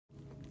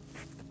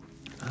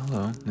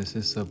Hello, this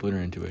is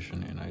Sublunar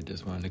Intuition, and I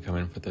just wanted to come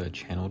in with a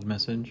channeled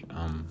message.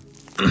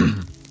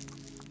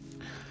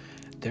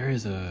 There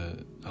is a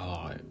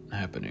lot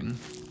happening.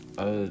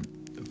 The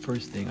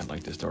first thing I'd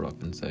like to start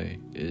off and say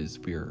is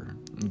we're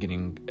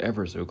getting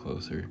ever so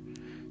closer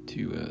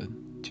to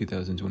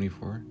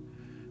 2024,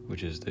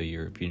 which is the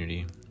year of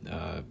unity.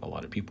 A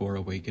lot of people are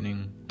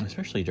awakening,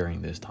 especially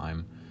during this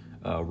time,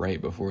 right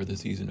before the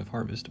season of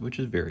harvest, which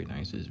is very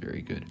nice, is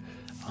very good.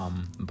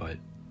 But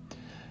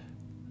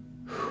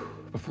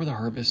before the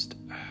harvest,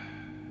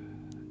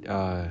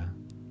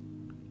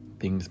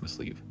 things must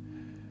leave.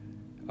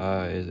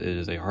 It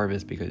is a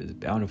harvest because it's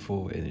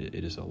bountiful, and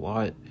it is a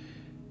lot.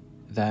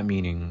 That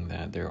meaning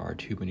that there are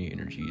too many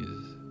energies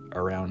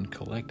around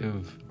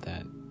collective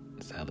that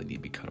sadly need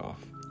to be cut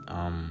off.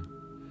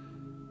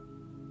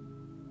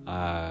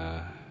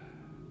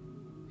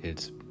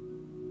 It's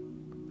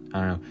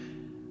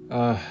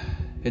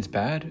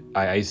bad.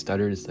 I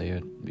stutter to say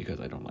it because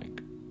I don't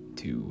like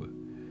to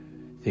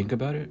think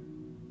about it.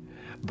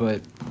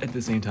 But at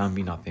the same time,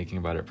 me not thinking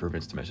about it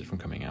prevents the message from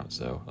coming out,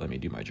 so let me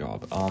do my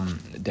job.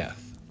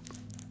 Death.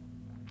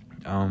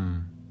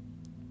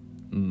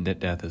 That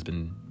death has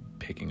been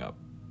picking up.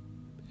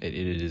 It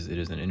is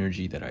an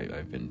energy that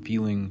I've been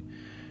feeling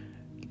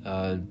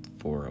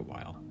for a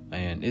while.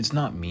 And it's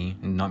not me.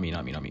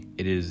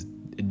 It is,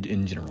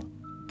 in general,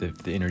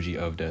 the energy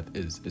of death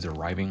is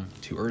arriving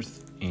to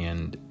Earth,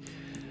 and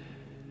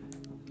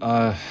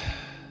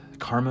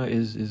karma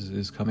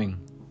is coming.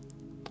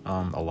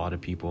 A lot of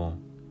people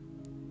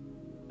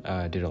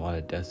did a lot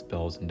of death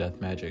spells and death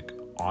magic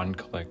on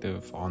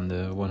collective, on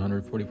the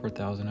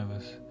 144,000 of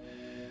us,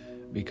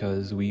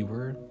 because we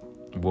are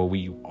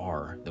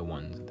the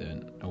ones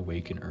that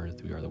awaken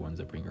Earth. We are the ones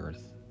that bring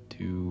Earth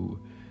to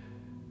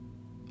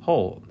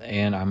whole.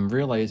 And I'm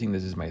realizing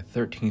this is my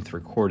 13th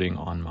recording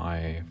on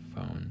my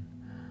phone,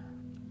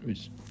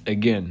 which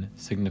again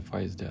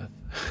signifies death.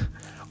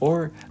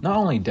 Or not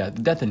only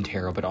death and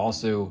tarot, but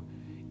also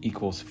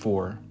equals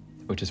 4,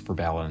 which is for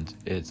balance.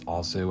 It's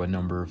also a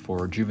number for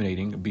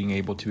rejuvenating, being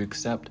able to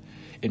accept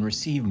and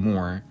receive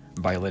more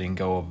by letting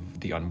go of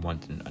the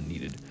unwanted and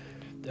unneeded.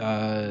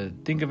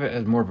 Think of it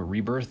as more of a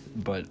rebirth,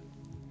 but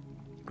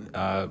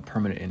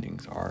permanent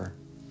endings are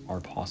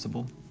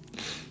possible.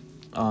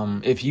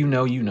 If you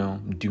know,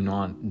 do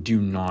not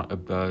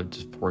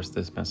just force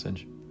this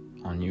message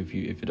on you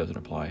if it doesn't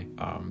apply.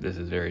 This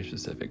is very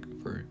specific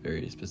for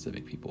very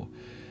specific people.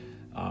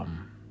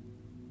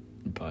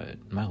 But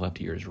my left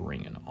ear is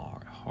ringing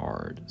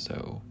hard,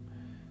 so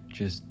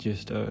just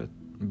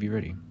be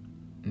ready.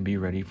 Be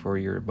ready for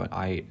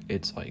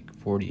it's like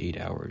 48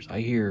 hours.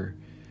 I hear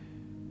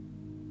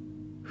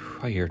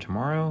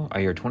tomorrow,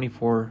 I hear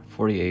 24,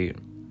 48,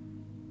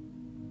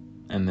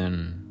 and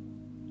then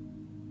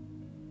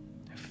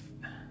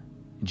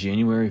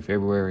January,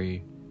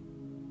 February,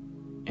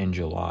 and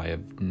July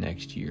of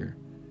next year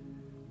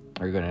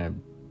are gonna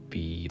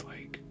be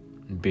like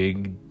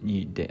big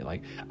day.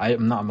 Like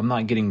I'm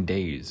not getting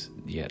days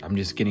yet. I'm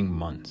just getting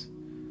months.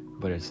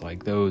 But it's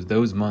like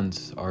those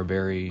months are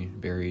very,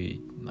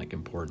 very like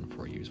important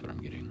for you is what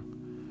I'm getting.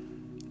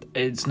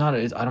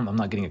 I'm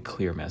not getting a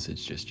clear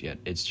message just yet.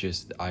 It's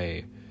just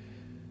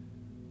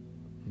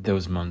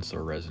those months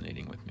are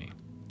resonating with me.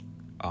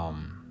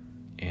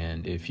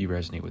 And if you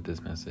resonate with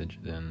this message,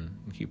 then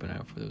keep an eye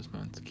out for those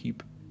months.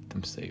 Keep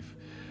them safe.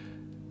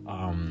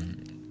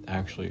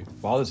 Actually,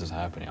 while this is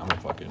happening, I'm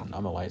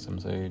gonna light some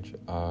sage.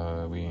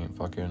 We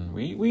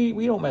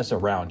don't mess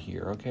around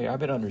here, okay? I've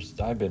been under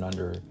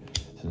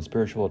some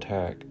spiritual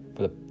attack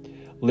for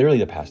literally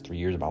the past 3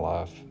 years of my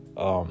life.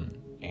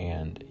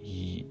 And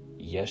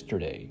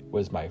yesterday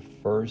was my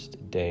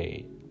first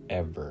day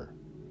ever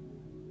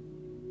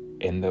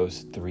in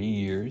those 3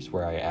 years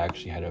where I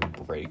actually had a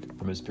break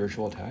from a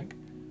spiritual attack.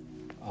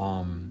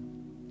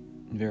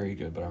 Very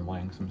good, but I'm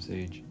lighting some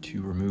sage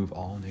to remove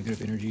all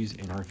negative energies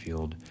in our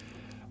field,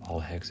 all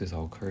hexes,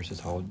 all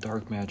curses, all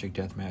dark magic,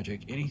 death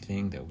magic,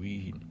 anything that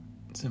we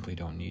simply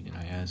don't need. And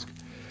I ask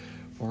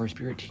for our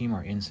spirit team,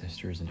 our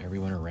ancestors, and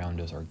everyone around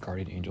us, our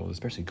guardian angels,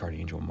 especially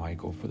guardian angel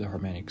Michael for the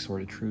harmonic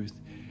sword of truth,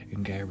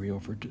 and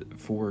Gabriel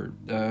for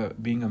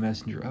being a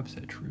messenger of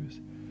said truth.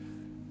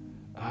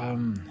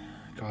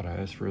 God, I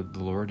ask for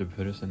the Lord to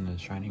put us in the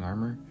shining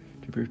armor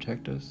to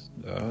protect us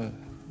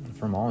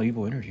from all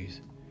evil energies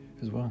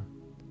as well.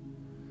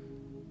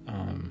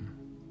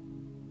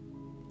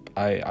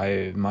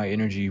 My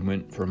energy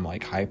went from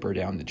like hyper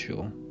down to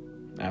chill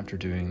after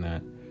doing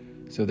that.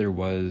 So there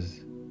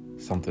was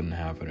something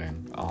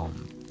happening.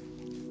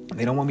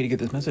 They don't want me to get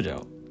this message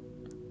out.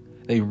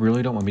 They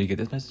really don't want me to get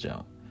this message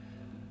out.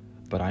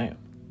 But I am,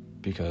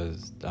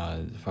 because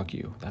fuck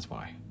you. That's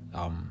why.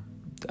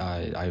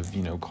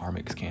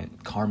 Karmics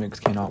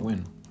cannot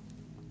win.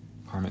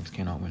 Karmics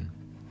cannot win.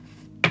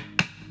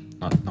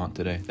 Not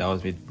today. That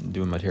was me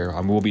doing my tarot.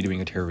 I will be doing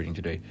a tarot reading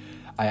today.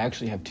 I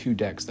actually have 2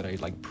 decks that I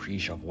like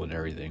pre-shuffled and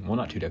everything. Well,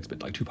 not 2 decks,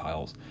 but like 2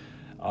 piles.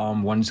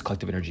 One's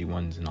collective energy,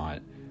 one's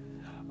not.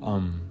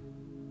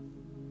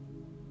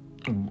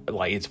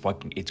 Like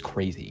it's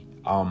crazy.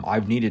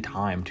 I've needed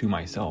time to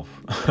myself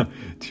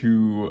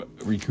to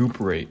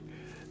recuperate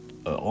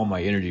all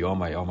my energy, all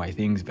my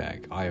things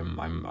back.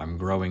 I'm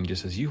growing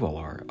just as you all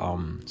are.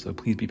 So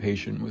please be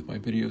patient with my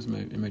videos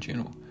in my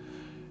channel.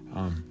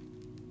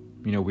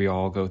 We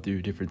all go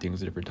through different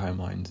things at different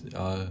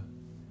timelines.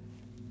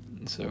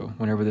 So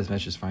whenever this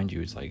message finds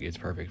you, it's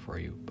perfect for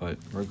you. But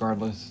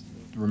regardless,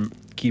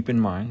 keep in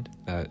mind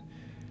that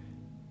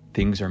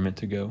things are meant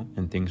to go,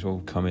 and things will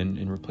come in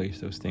and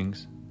replace those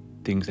things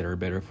that are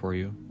better for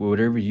you.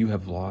 Whatever you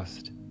have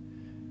lost,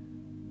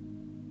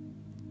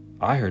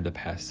 I heard the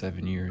past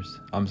 7 years.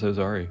 I'm so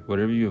sorry.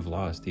 Whatever you have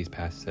lost these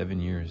past 7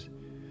 years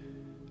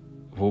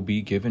will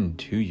be given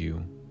to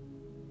you.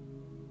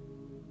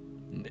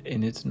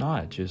 And it's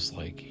not just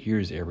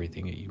here's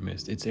everything that you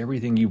missed. It's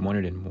everything you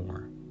wanted and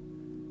more.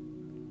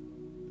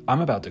 I'm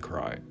about to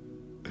cry.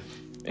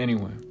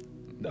 Anyway,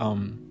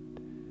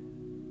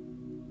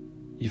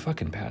 you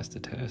fucking passed the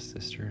test,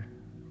 sister,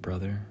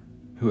 brother,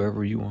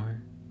 whoever you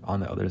are on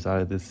the other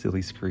side of this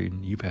silly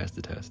screen. You passed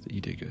the test.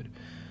 You did good.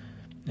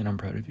 And I'm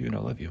proud of you and I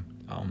love you.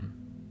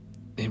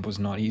 It was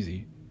not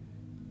easy.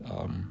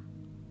 It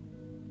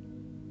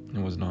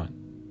was not.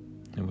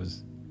 It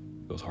was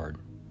hard.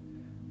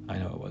 I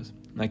know it was.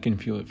 I can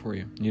feel it for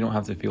you. You don't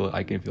have to feel it.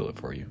 I can feel it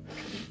for you.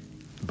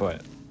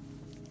 But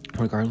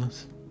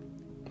regardless,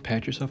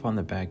 pat yourself on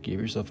the back, give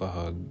yourself a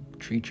hug,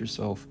 treat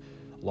yourself,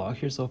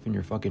 lock yourself in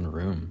your fucking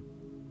room,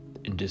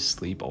 and just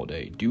sleep all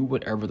day. Do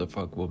whatever the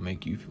fuck will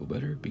make you feel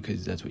better,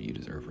 because that's what you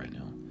deserve right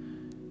now.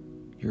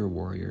 You're a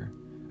warrior,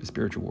 a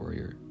spiritual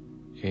warrior,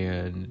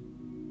 and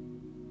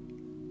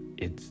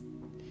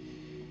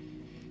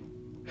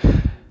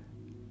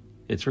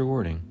it's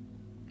rewarding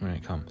when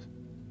it comes.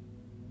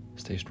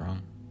 Stay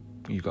strong.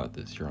 You got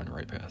this. You're on the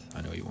right path.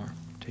 I know you are.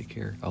 Take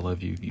care. I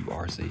love you. You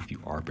are safe. You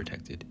are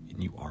protected.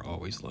 And you are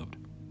always loved.